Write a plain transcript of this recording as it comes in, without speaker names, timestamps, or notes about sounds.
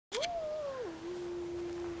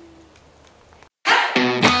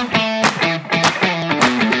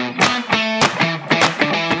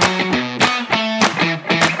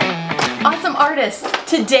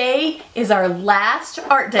Today is our last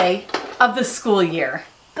art day of the school year.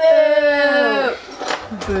 Boo!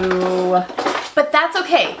 Boo. But that's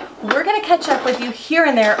okay. We're gonna catch up with you here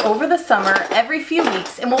and there over the summer every few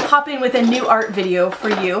weeks, and we'll pop in with a new art video for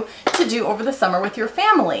you to do over the summer with your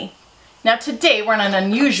family. Now today we're on an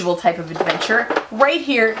unusual type of adventure right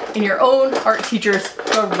here in your own art teacher's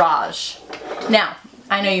garage. Now,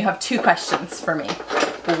 I know you have two questions for me.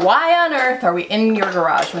 Why on earth are we in your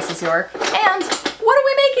garage, Mrs. York? And what are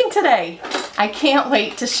we making today? I can't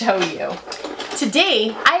wait to show you.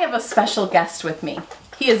 Today, I have a special guest with me.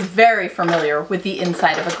 He is very familiar with the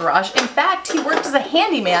inside of a garage. In fact, he worked as a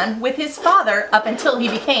handyman with his father up until he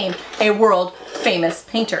became a world famous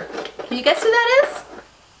painter. Can you guess who that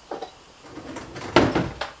is?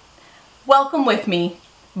 Welcome with me,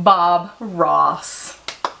 Bob Ross.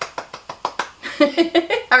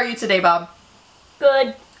 How are you today, Bob?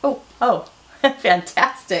 Good. Oh,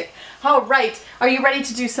 fantastic. All right, are you ready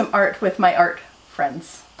to do some art with my art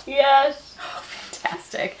friends? Yes. Oh,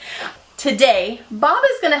 fantastic. Today, Bob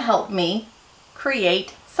is going to help me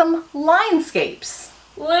create some linescapes.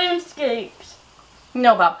 Landscapes.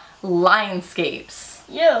 No, Bob, linescapes.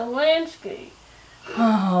 Yeah, landscape.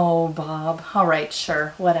 Oh, Bob. All right,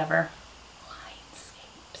 sure, whatever.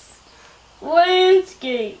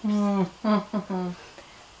 Landscape.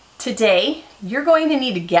 Today, you're going to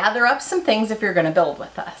need to gather up some things if you're going to build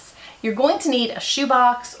with us. You're going to need a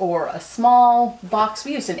shoebox or a small box.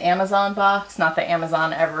 We used an Amazon box, not that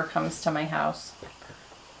Amazon ever comes to my house.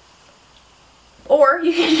 Or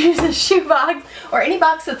you can use a shoebox or any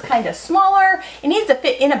box that's kind of smaller. It needs to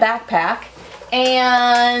fit in a backpack,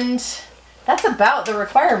 and that's about the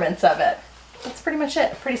requirements of it. That's pretty much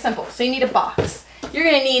it. Pretty simple. So you need a box. You're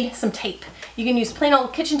going to need some tape. You can use plain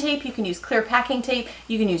old kitchen tape, you can use clear packing tape,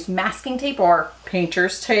 you can use masking tape or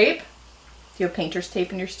painter's tape. Do you have painter's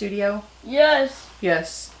tape in your studio? Yes.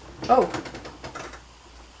 Yes. Oh.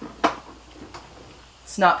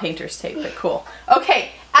 It's not painter's tape, but cool.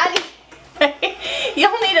 Okay,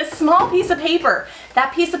 you'll need a small piece of paper.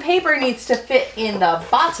 That piece of paper needs to fit in the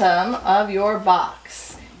bottom of your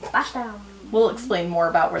box. Bottom. We'll explain more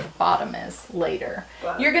about where the bottom is later.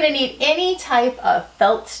 Wow. You're going to need any type of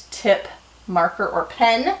felt tip marker or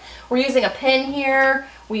pen. We're using a pen here.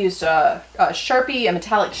 We used a Sharpie, a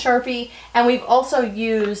metallic Sharpie, and we've also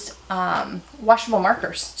used washable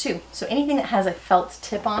markers too. So anything that has a felt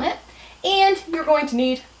tip on it. And you're going to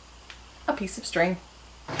need a piece of string.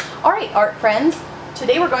 All right, art friends,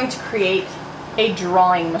 today we're going to create a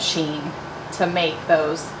drawing machine to make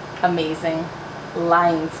those amazing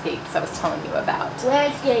linescapes I was telling you about.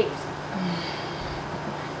 Landscapes.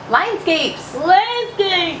 Linescapes!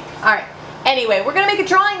 Landscapes! Alright, anyway, we're going to make a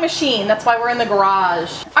drawing machine. That's why we're in the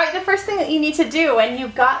garage. Alright, the first thing that you need to do when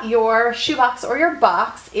you've got your shoebox or your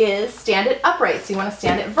box is stand it upright. So you want to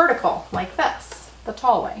stand it vertical, like this, the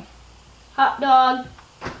tall way. Hot dog.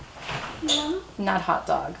 No. Not hot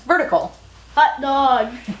dog. Vertical. Hot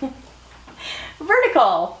dog.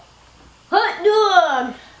 Vertical. Hot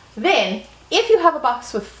dog. Then, if you have a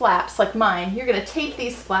box with flaps like mine, you're going to tape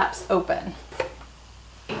these flaps open.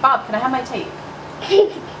 Bob, can I have my tape?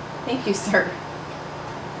 Thank you, sir.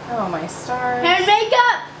 Oh, my stars. Hair and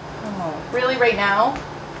makeup. Oh, really, right now?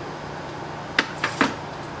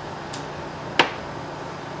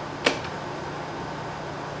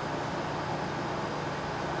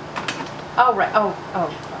 Oh, right. Oh,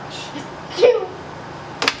 gosh.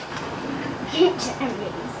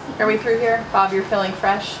 Are we through here? Bob, you're feeling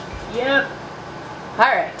fresh? Yep.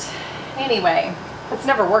 Alright, anyway, it's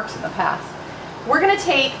never worked in the past. We're going to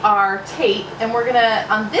take our tape and we're going to,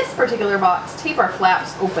 on this particular box, tape our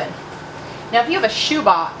flaps open. Now if you have a shoe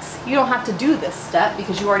box, you don't have to do this step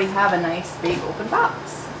because you already have a nice big open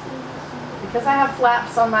box. Because I have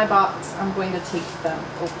flaps on my box, I'm going to tape them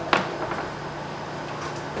open.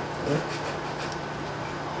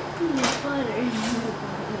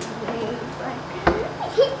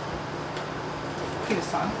 Cue a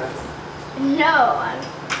song for us.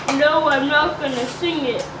 No, I'm not gonna sing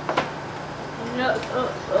it. No.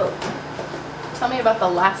 Tell me about the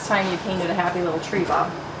last time you painted a happy little tree,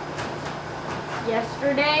 Bob.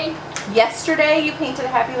 Yesterday. Yesterday you painted a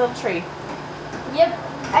happy little tree. Yep.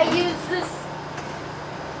 I used this.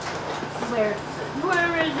 Where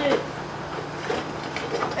is it?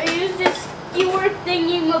 I used this skewer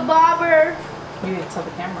thingy-mabobber. You need to tell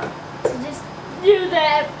the camera. To just do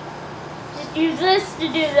that. Just use this to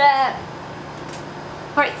do that.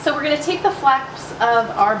 Alright, so we're going to take the flaps of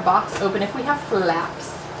our box open if we have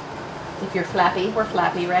flaps. If you're flappy, we're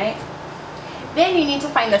flappy, right? Then you need to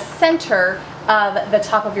find the center of the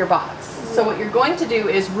top of your box. So what you're going to do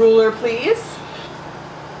is ruler, please.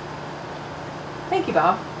 Thank you,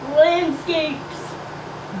 Bob. Landscapes.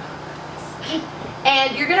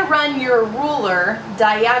 And you're going to run your ruler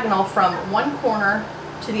diagonal from one corner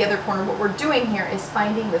to the other corner. What we're doing here is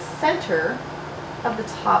finding the center of the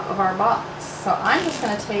top of our box. So I'm just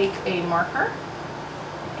going to take a marker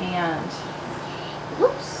and,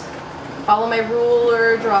 whoops, follow my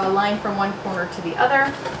ruler, draw a line from one corner to the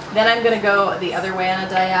other. Then I'm going to go the other way on a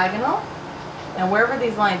diagonal. And wherever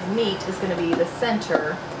these lines meet is going to be the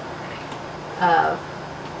center of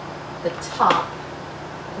the top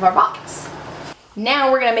of our box.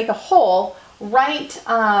 Now we're going to make a hole right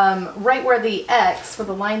where the X, where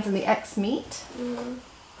the lines in the X meet.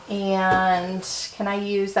 And can I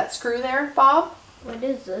use that screw there, Bob? What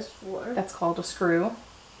is this for? That's called a screw.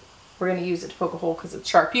 We're going to use it to poke a hole because it's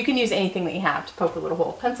sharp. You can use anything that you have to poke a little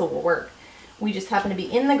hole. Pencil will work. We just happen to be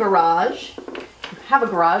in the garage. If you have a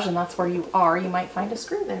garage and that's where you are, you might find a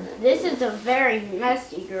screw there. This is a very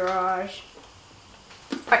messy garage.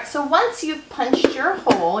 Alright, so once you've punched your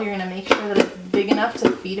hole, you're going to make sure that it's big enough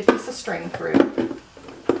to feed a piece of string through.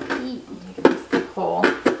 Make a nice big hole.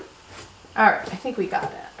 Alright, I think we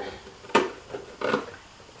got it.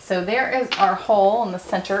 So there is our hole in the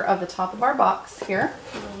center of the top of our box here.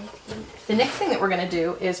 The next thing that we're going to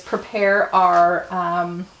do is prepare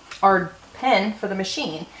our pen for the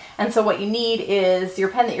machine. And so what you need is your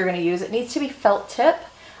pen that you're going to use. It needs to be felt tip.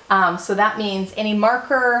 So that means any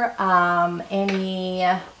marker, any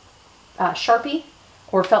Sharpie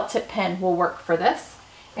or felt tip pen will work for this.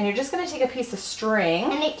 And you're just going to take a piece of string.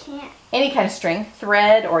 And it can't. Any kind of string,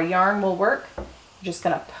 thread or yarn will work. You're just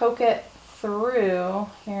going to poke it through.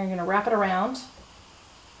 Here, you're going to wrap it around.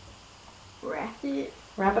 Wrap it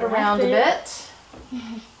around a bit.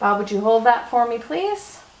 Bob, would you hold that for me,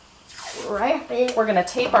 please? Wrap it. We're going to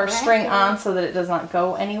tape our string on so that it does not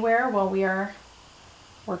go anywhere while we are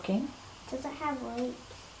working. Does it have legs?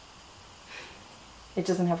 It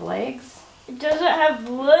doesn't have legs? It doesn't have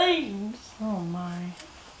legs. Oh my.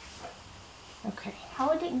 Okay. How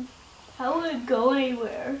would it go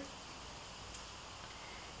anywhere?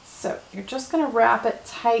 So you're just going to wrap it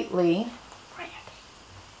tightly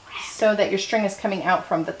so that your string is coming out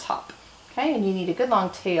from the top. Okay, and you need a good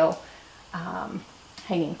long tail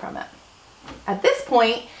hanging from it. At this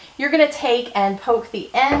point, you're going to take and poke the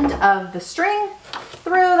end of the string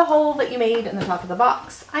through the hole that you made in the top of the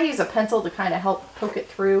box. I use a pencil to kind of help poke it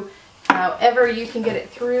through. However you can get it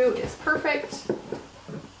through is perfect.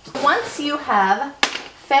 Once you have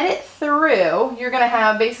fed it through, you're going to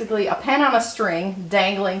have basically a pen on a string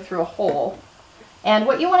dangling through a hole. And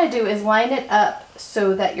what you want to do is line it up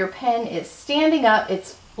so that your pen is standing up.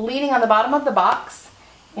 It's leaning on the bottom of the box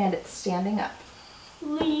and it's standing up.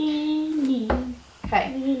 Leaning.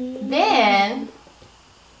 Okay. Then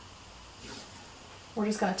we're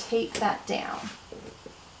just going to tape that down.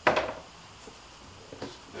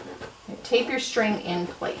 Tape your string in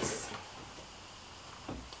place.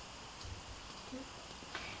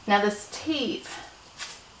 Now this tape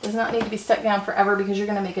does not need to be stuck down forever because you're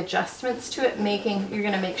going to make adjustments to it, you're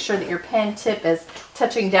going to make sure that your pen tip is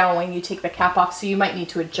touching down when you take the cap off, so you might need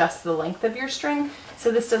to adjust the length of your string. So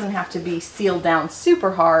this doesn't have to be sealed down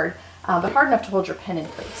super hard, but hard enough to hold your pen in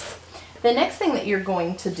place. The next thing that you're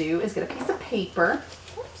going to do is get a piece of paper,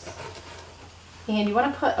 and you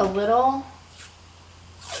want to put a little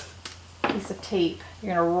piece of tape.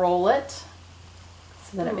 You're going to roll it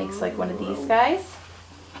so that it makes like one of these guys.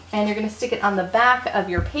 And you're going to stick it on the back of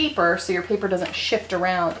your paper so your paper doesn't shift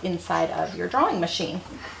around inside of your drawing machine.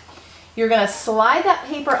 You're going to slide that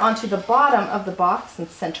paper onto the bottom of the box and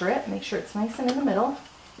center it. Make sure it's nice and in the middle.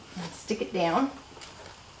 And stick it down.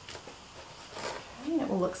 And it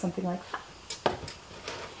will look something like that.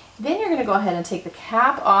 Then you're going to go ahead and take the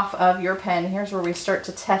cap off of your pen. Here's where we start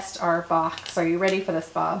to test our box. Are you ready for this,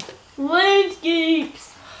 Bob?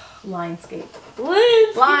 Landscapes. Linescape.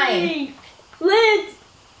 Landscape. Line. Landscape.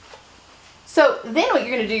 So then what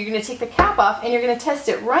you're going to do, you're going to take the cap off and you're going to test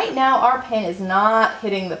it. Right now our pen is not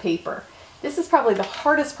hitting the paper. This is probably the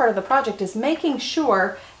hardest part of the project, is making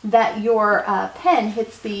sure that your pen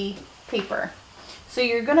hits the paper. So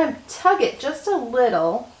you're going to tug it just a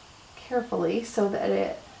little carefully so that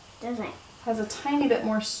it has a tiny bit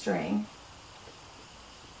more string.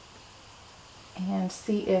 And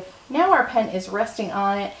see if now our pen is resting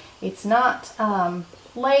on it. It's not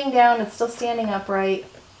laying down, it's still standing upright.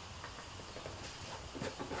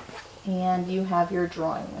 And you have your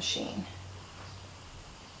drawing machine.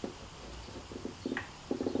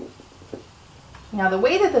 Now the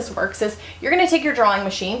way that this works is you're going to take your drawing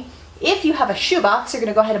machine. If you have a shoebox, you're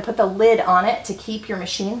going to go ahead and put the lid on it to keep your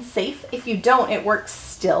machine safe. If you don't, it works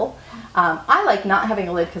still. I like not having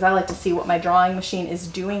a lid because I like to see what my drawing machine is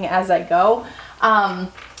doing as I go.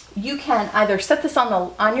 You can either set this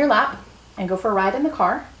on your lap and go for a ride in the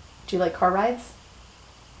car. Do you like car rides?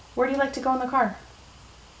 Where do you like to go in the car?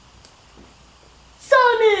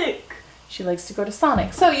 Sonic! She likes to go to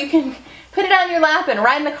Sonic. So you can put it on your lap and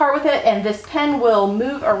ride in the car with it, and this pen will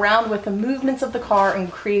move around with the movements of the car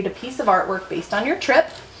and create a piece of artwork based on your trip.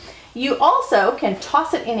 You also can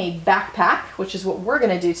toss it in a backpack, which is what we're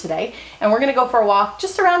going to do today. And we're going to go for a walk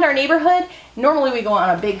just around our neighborhood. Normally we go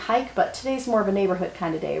on a big hike, but today's more of a neighborhood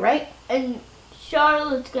kind of day, right? And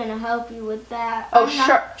Charlotte's going to help you with that. Oh,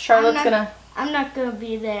 Charlotte's going to... I'm not going to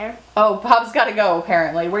be there. Oh, Bob's got to go,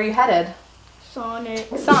 apparently. Where are you headed? Sonic.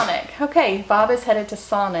 Sonic. Okay, Bob is headed to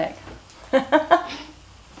Sonic.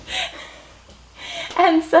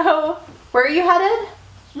 And so, where are you headed?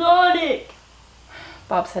 Sonic.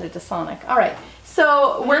 Bob's headed to Sonic. All right.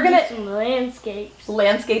 So we're gonna do some landscapes.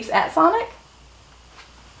 Landscapes at Sonic?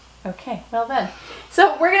 Okay, well then.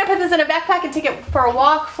 So we're gonna put this in a backpack and take it for a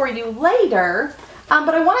walk for you later.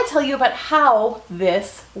 But I want to tell you about how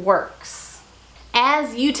this works.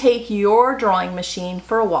 As you take your drawing machine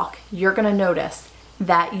for a walk, you're gonna notice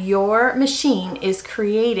that your machine is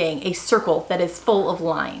creating a circle that is full of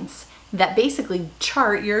lines that basically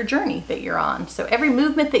chart your journey that you're on. So every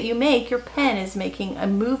movement that you make, your pen is making a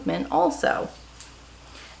movement also.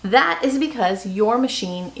 That is because your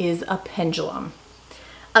machine is a pendulum.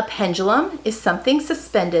 A pendulum is something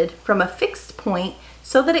suspended from a fixed point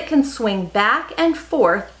so that it can swing back and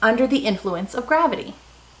forth under the influence of gravity.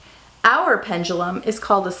 Our pendulum is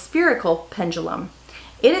called a spherical pendulum.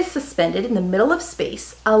 It is suspended in the middle of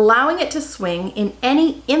space, allowing it to swing in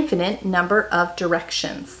any infinite number of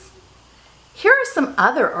directions. Here are some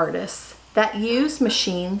other artists that use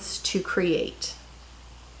machines to create.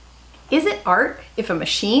 Is it art if a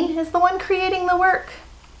machine is the one creating the work?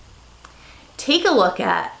 Take a look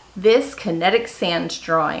at this kinetic sand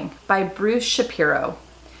drawing by Bruce Shapiro.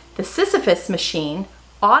 The Sisyphus machine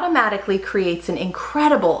automatically creates an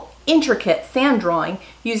incredible, intricate sand drawing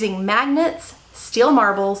using magnets, steel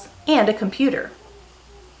marbles, and a computer.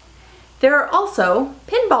 There are also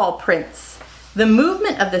pinball prints. The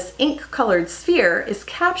movement of this ink-colored sphere is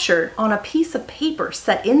captured on a piece of paper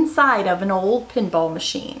set inside of an old pinball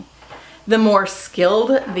machine. The more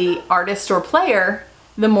skilled the artist or player,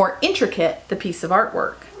 the more intricate the piece of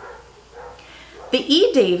artwork. The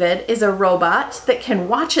E-David is a robot that can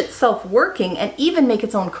watch itself working and even make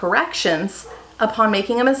its own corrections upon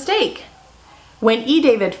making a mistake. When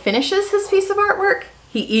E-David finishes his piece of artwork,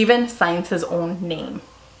 he even signs his own name.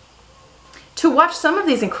 To watch some of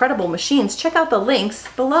these incredible machines, check out the links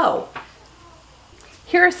below.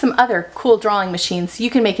 Here are some other cool drawing machines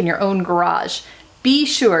you can make in your own garage. Be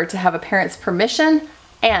sure to have a parent's permission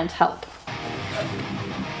and help.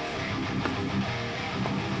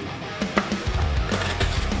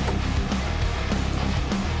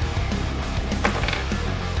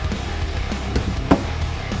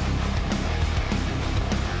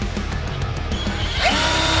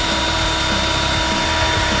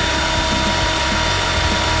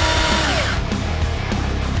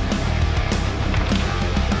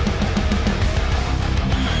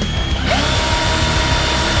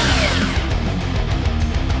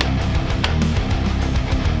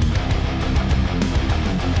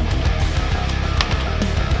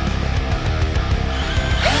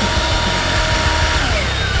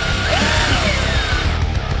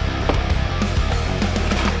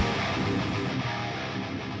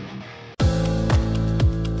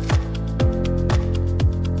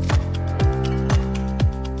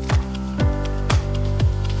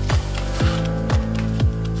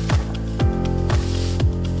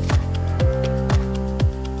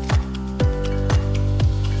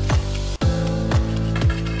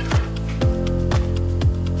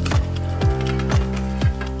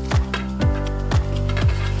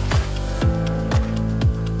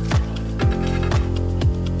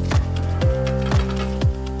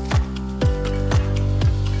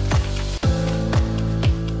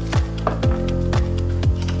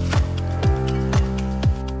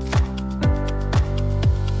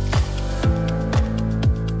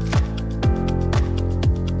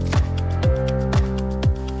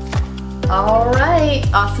 All right,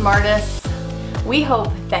 awesome artists. We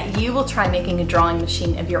hope that you will try making a drawing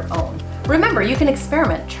machine of your own. Remember, you can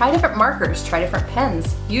experiment, try different markers, try different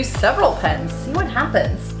pens, use several pens, see what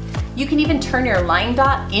happens. You can even turn your line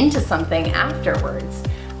dot into something afterwards.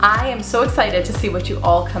 I am so excited to see what you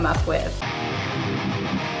all come up with.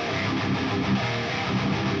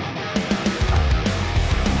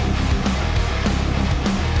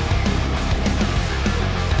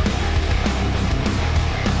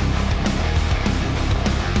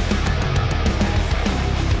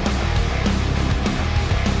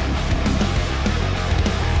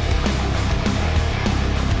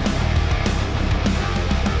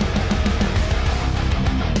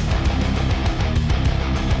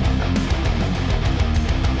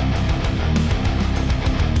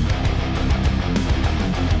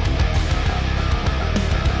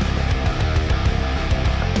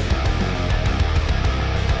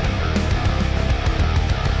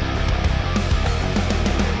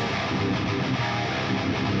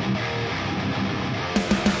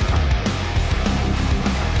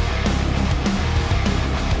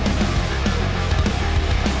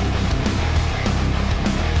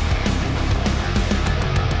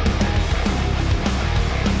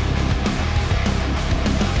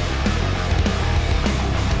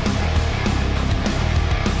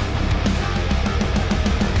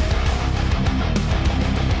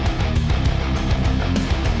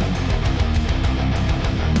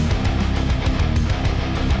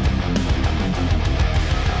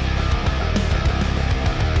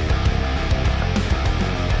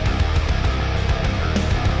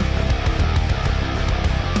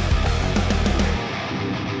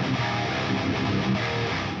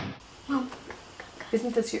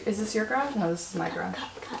 Isn't this is this your garage? No, this is my garage.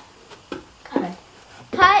 Cut. Okay.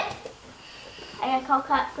 Cut! I gotta call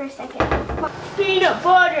cut for a second. Peanut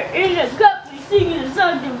butter in a cup, we singing a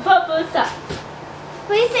song to Papa's house.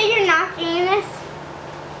 Please say you're not getting this.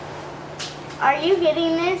 Are you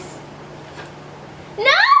getting this?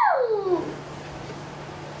 No!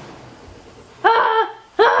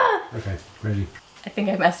 Okay, ready. I think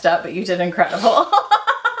I messed up, but you did incredible.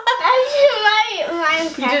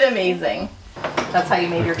 You did amazing. That's how you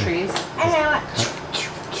made your trees? And I went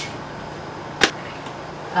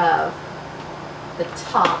Of the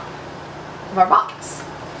top of our box.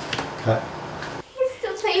 Cut. He's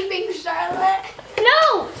still taping Charlotte.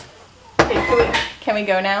 No! Okay, can we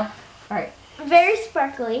go now? All right. Very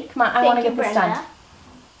sparkly. Come on, I want to get this done.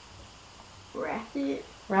 Wrap it.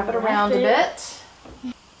 Wrap it around a bit.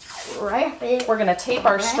 Wrap it. We're going to tape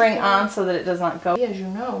our string on so that it does not go, as you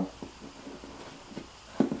know.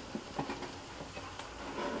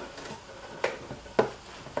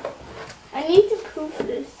 I need to poof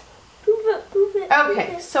this. Poof it, poof it. Okay,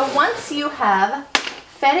 poof it. so once you have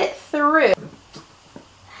fed it through.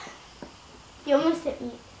 You almost hit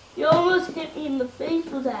me. You almost hit me in the face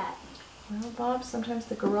with that. Well, Bob, sometimes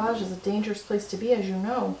the garage is a dangerous place to be, as you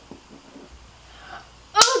know.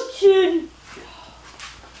 Oh, chin.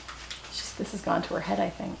 This has gone to her head, I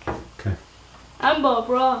think. Okay. I'm Bob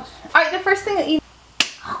Ross. All right, the first thing that you...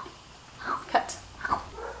 Cut.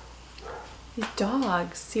 These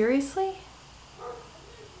dogs, seriously?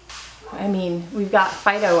 I mean, we've got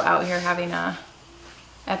Fido out here having a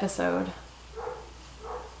episode.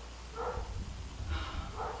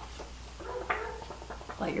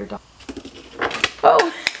 Let your dog...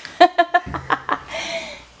 Oh!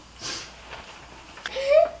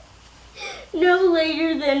 No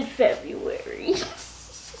later than February.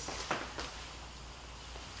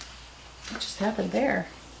 What just happened there?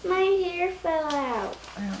 My hair fell out.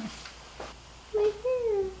 Oh. My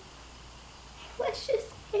hair.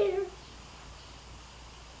 Precious hair.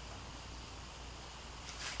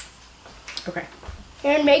 Okay.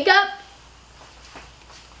 Hair and makeup?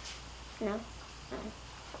 No.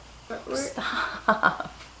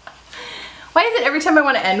 Stop. Why is it every time I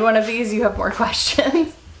want to end one of these, you have more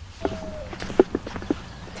questions?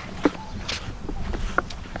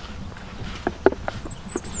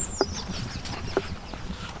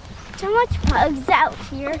 So much bugs out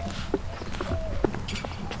here.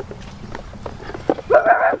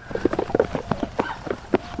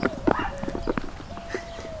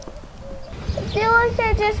 I feel like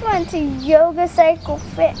I just went to Yoga Cycle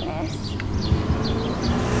Fitness.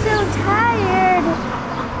 So tired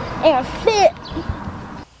and fit.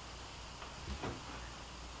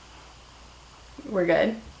 We're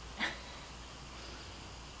good.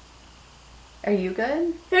 Are you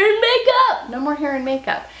good? Hair and makeup. No more hair and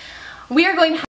makeup. We are going to